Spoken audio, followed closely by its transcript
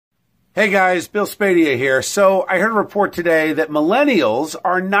Hey guys, Bill Spadia here. So I heard a report today that millennials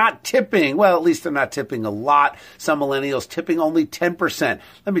are not tipping. Well, at least they're not tipping a lot. Some millennials tipping only 10%.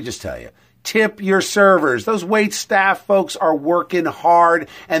 Let me just tell you. Tip your servers. Those wait staff folks are working hard,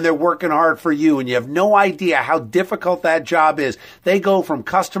 and they're working hard for you, and you have no idea how difficult that job is. They go from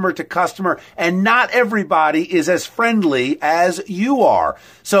customer to customer, and not everybody is as friendly as you are.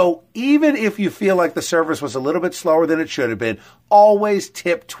 So even if you feel like the service was a little bit slower than it should have been, always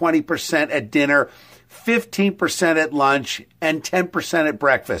tip 20% at dinner, 15% at lunch, and 10% at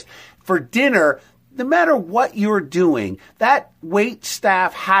breakfast. For dinner, no matter what you're doing, that wait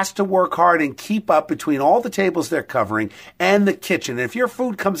staff has to work hard and keep up between all the tables they're covering and the kitchen. And if your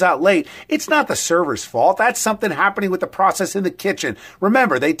food comes out late, it's not the server's fault. That's something happening with the process in the kitchen.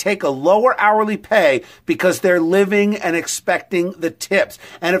 Remember, they take a lower hourly pay because they're living and expecting the tips.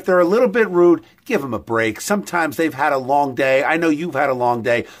 And if they're a little bit rude, give them a break. Sometimes they've had a long day. I know you've had a long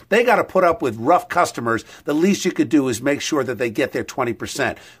day. They got to put up with rough customers. The least you could do is make sure that they get their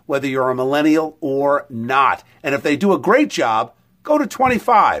 20%, whether you're a millennial or not. And if they do a great job, go to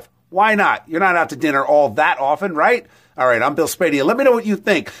 25. Why not? You're not out to dinner all that often, right? All right, I'm Bill Spadia. Let me know what you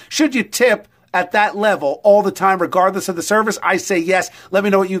think. Should you tip at that level all the time, regardless of the service? I say yes. Let me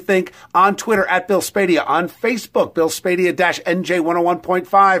know what you think on Twitter at Bill Spadia, on Facebook, Bill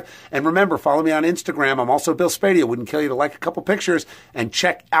Spadia-NJ101.5. And remember, follow me on Instagram. I'm also Bill Spadia. Wouldn't kill you to like a couple pictures and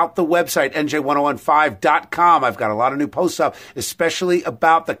check out the website, NJ1015.com. I've got a lot of new posts up, especially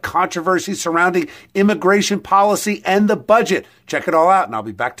about the controversy surrounding immigration policy and the budget. Check it all out, and I'll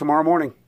be back tomorrow morning.